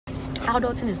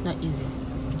Adulting is not easy.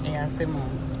 Yeah, Simon.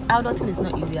 Adulting is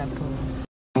not easy at all.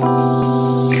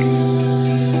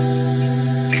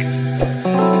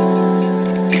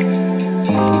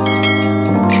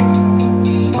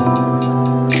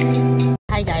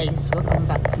 Hi guys, welcome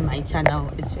back to my channel.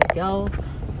 It's your girl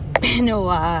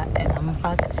Benoa, and I'm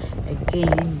back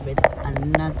again with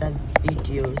another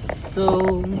video.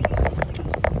 So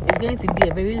it's going to be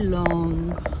a very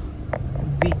long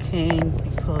weekend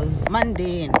because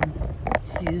Monday and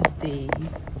Tuesday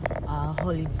are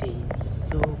holidays,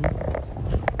 so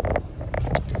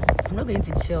I'm not going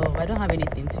to chill. I don't have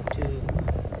anything to do,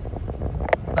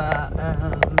 but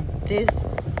this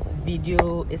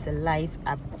video is a live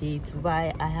update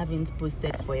why I haven't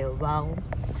posted for a while.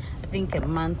 I think a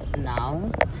month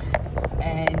now,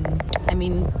 and I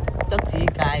mean talk to you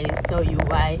guys, tell you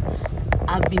why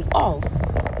I've been off.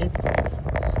 It's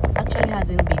actually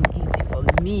hasn't been easy for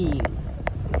me.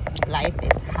 Life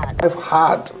is hard. Life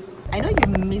hard. I know you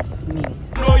miss me.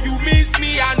 No, you miss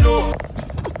me, I know.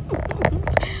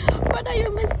 Whether you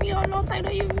miss me or not, I know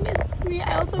you miss me.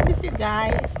 I also miss you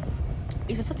guys.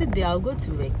 It's a Saturday, I'll go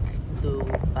to work though,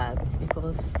 but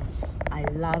because I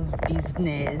love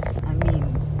business, I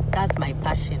mean that's my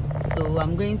passion, so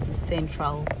I'm going to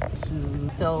Central to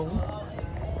sell.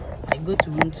 I go to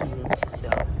room to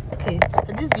sell. Okay,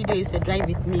 so this video is a drive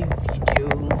with me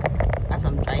video. As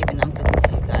I'm driving, I'm talking to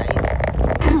you guys,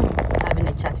 having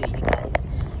a chat with you guys.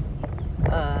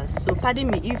 So pardon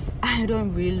me if I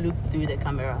don't really look through the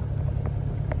camera.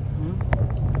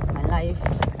 My life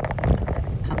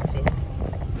comes first.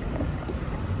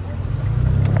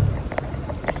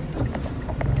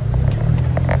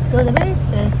 So the very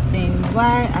first thing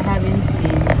why I haven't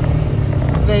been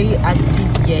very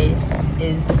active yet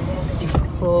is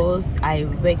because I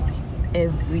work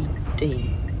every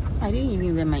day. I didn't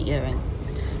even wear my earring.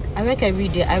 I work every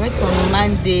day. I work from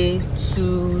Monday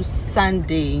to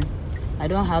Sunday. I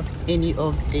don't have any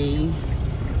off day,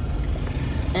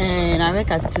 and I work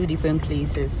at 2 different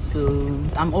places, so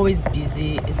I'm always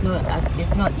busy. It's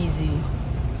not easy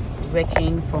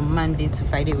working from Monday to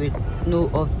Friday with no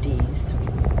off days.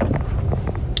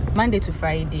 Monday to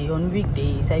Friday, on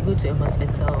weekdays I go to a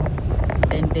hospital,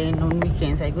 and then on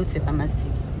weekends I go to a pharmacy,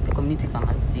 a community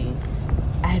pharmacy.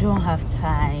 I don't have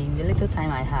time. The little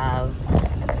time I have,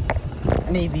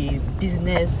 maybe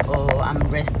business or I'm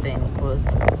resting,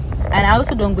 and I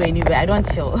also don't go anywhere. I don't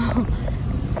chill.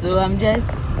 So I'm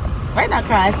just right now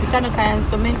crying, kind of crying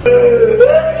so many.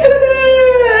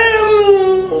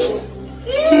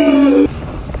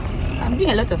 I'm doing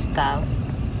a lot of stuff.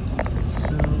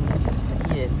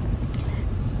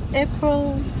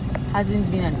 April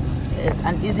hasn't been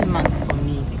an easy month for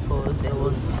me because there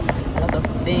was a lot of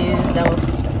things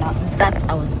that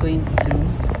I was going through.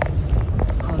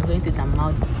 I was going through some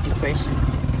mild depression.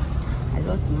 I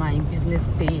lost my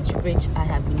business page, which I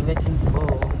have been working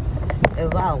for a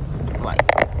while, like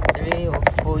 3 or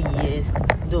 4 years,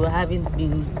 though I haven't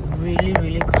been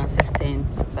really consistent.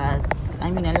 But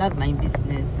I mean, I love my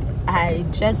business. I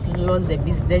just lost the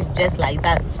business just like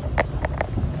that.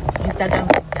 Instagram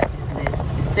took their business.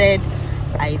 They said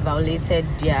I violated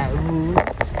their rules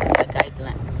and their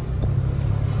guidelines.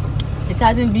 It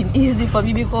hasn't been easy for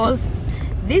me because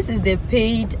this is the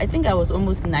page. I think I was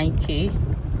almost 9K.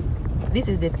 This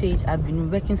is the page I've been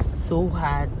working so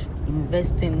hard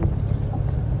investing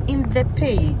in the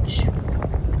page,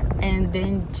 and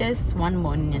then just one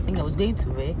morning, I think I was going to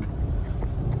work,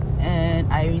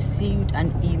 and I received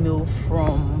an email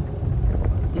from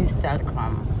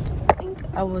Instagram.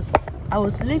 I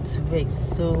was late to work,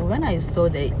 so when I saw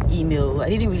the email, I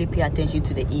didn't really pay attention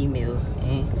to the email.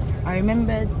 I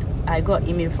remembered I got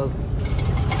email from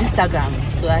Instagram,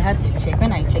 so I had to check.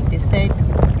 When I checked, they said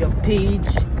your page,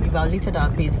 you violated our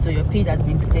page, so your page has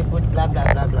been disabled, blah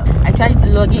blah blah blah. I tried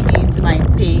logging into my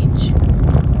page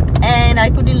and I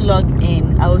couldn't log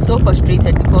in. I was so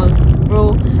frustrated because,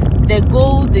 bro, the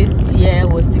goal this year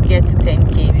was to get to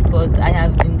 10K because I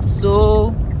have been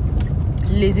so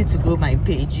lazy to grow my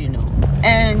page, you know.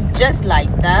 And just like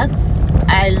that,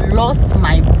 I lost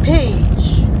my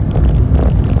page.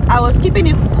 I was keeping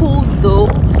it cool though,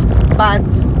 but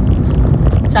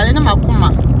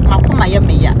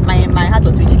my heart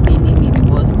was really paining me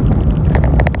because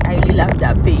I really loved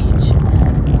that page.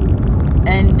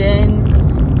 And then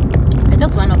I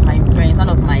talked to one of my friends, one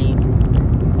of my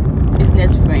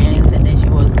business friends, and then she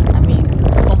was,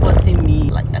 comforting me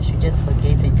like I should just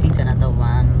forget and create another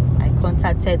one. I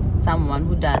contacted someone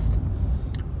who does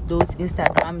those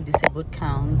Instagram disabled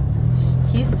accounts.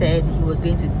 He said he was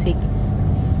going to take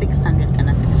 600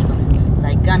 Ghana cedis from me.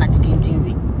 Like Ghana didn't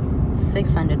ring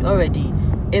 600 already.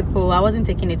 April, I wasn't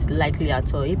taking it lightly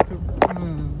at all.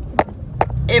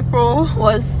 April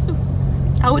was,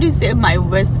 I wouldn't say my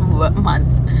worst month,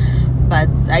 but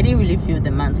I didn't really feel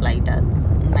the month like that,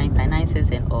 my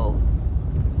finances and all.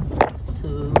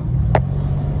 So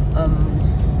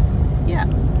yeah,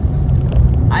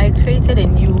 I created a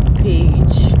new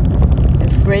page, a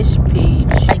fresh page.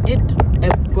 I did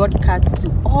a broadcast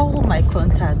to all my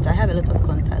contacts. I have a lot of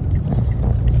contacts,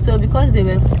 so because they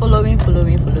were following,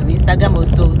 Instagram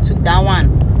also took that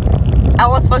one. I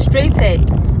was frustrated.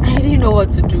 I didn't know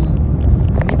what to do.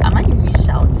 I mean, am I really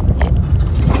shouting here?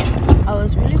 I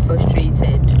was really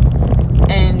frustrated,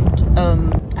 and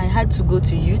I had to go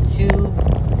to YouTube,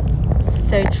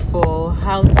 search for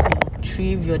how to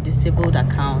retrieve your disabled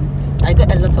account. I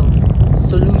got a lot of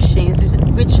solutions,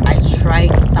 which I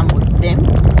tried some of them,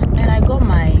 and I got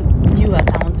my new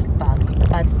account back.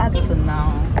 But up to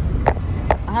now,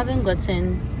 I haven't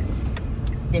gotten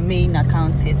the main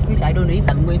account yet, which I don't know if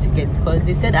I'm going to get, because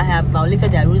they said I have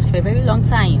violated their rules for a very long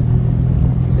time.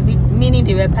 So meaning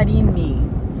they were pardoning me,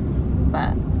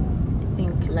 but I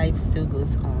think life still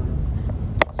goes on.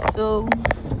 So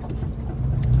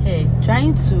hey,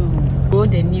 trying to grow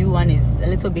the new one is a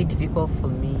little bit difficult for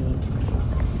me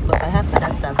because I have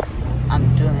other stuff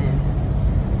I'm doing,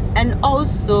 and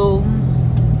also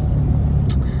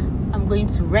I'm going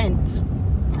to rent.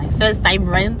 My first time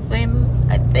renting.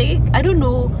 I don't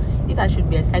know if I should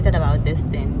be excited about this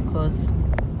thing, because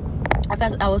at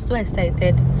first I was so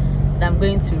excited that I'm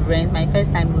going to rent, my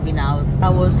first time moving out. I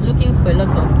was looking for a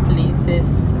lot of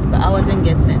places, but I wasn't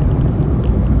getting.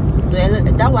 So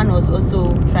that one was also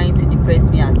trying to depress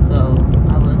me as well.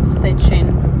 I was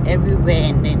searching everywhere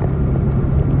and then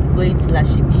going to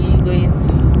Lashibi,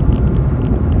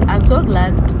 I'm so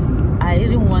glad I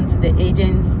didn't want the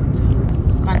agents to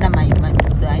squander my money,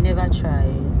 so I never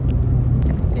tried.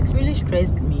 It really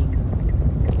stressed me,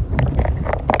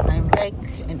 my work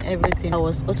and everything. I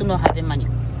was also not having money.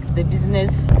 The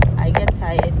business, I get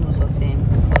tired most of it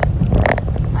because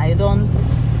I don't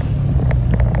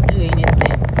do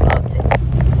anything about it.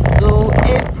 So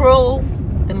April,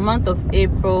 the month of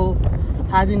April,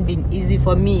 hasn't been easy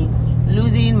for me.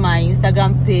 Losing my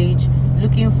Instagram page,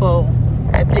 looking for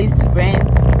a place to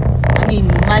rent, I mean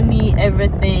money,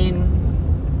 everything.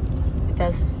 It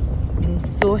has been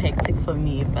so hectic for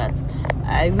me, but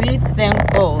I really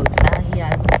thank God that He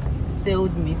has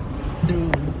sailed me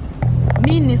through.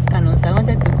 Me in Niskano, so I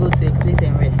wanted to go to a place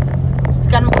and rest.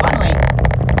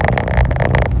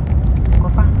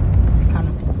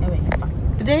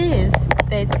 Today is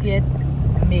 30th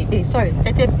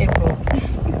April.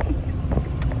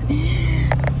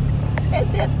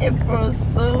 30th April,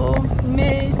 so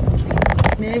May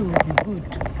will be good.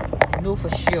 I know for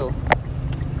sure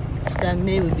that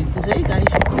May will be good. So you guys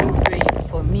should be praying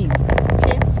for me,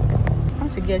 okay? I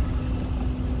want to get.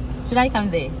 Should I come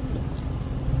there?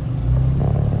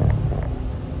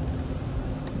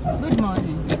 Good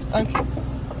morning. Okay.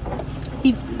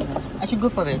 50. I should go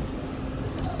for it.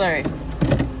 Sorry.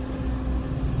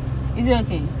 Is it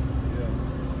okay?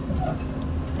 Yeah.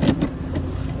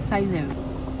 50.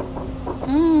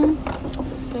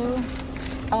 So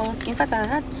in fact I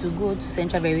had to go to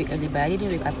Central very early, but I didn't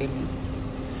wake up early.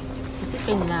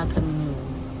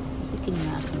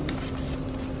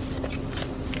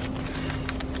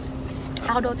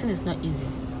 Adulting is not easy.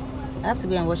 I have to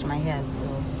go and wash my hair,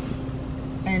 so,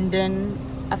 and then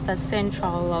after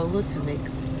Central I'll go to work.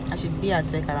 I should be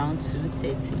at work around 2:30.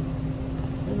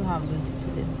 I don't know how I'm going to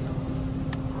do this.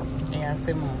 Yeah,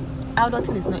 same on.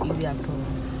 Adulting is not easy at all.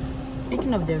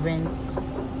 Speaking of the rent,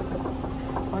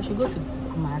 I should go to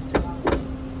Kumasi.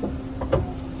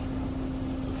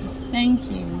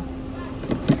 Thank you.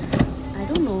 I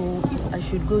don't know if I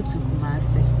should go to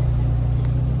Kumasi.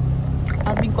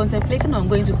 I've been contemplating on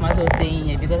going to Kumasi or staying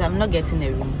here because I'm not getting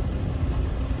a room.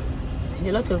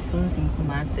 There are a lot of rooms in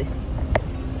Kumasi.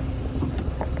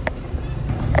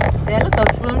 There are a lot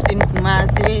of rooms in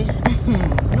Kumasi.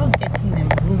 I'm not getting a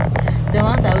room. The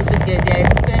ones I also get, they're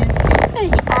expensive. Hey,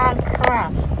 crap. How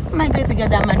am I going to get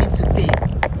that money to pay?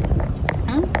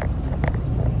 How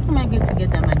am I going to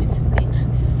get that money to pay?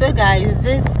 So guys,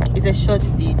 this is a short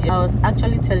video. I was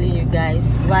actually telling you guys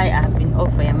why I have been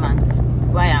off for a month,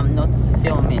 why I'm not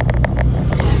filming.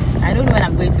 I don't know when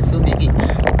I'm going to film again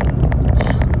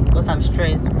because I'm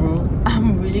stressed, bro.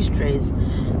 I'm really stressed.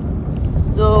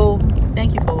 So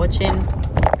thank you for watching.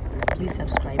 Please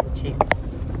subscribe, okay?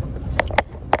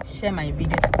 Share my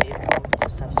video to people to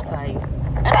subscribe.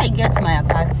 When I get my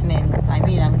apartment, I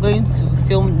mean, I'm going to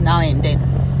film now and then.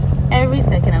 Every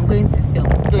second I'm going to film.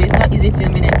 So it's not easy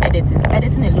filming and editing.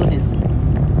 Editing alone is.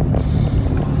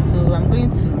 So I'm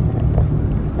going to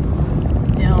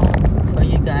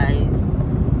guys,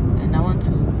 and I want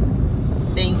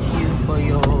to thank you for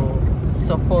your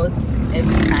support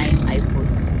every time I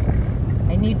post.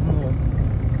 I need more.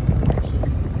 Okay.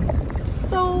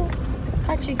 So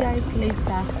catch you guys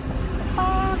later.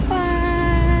 Bye bye.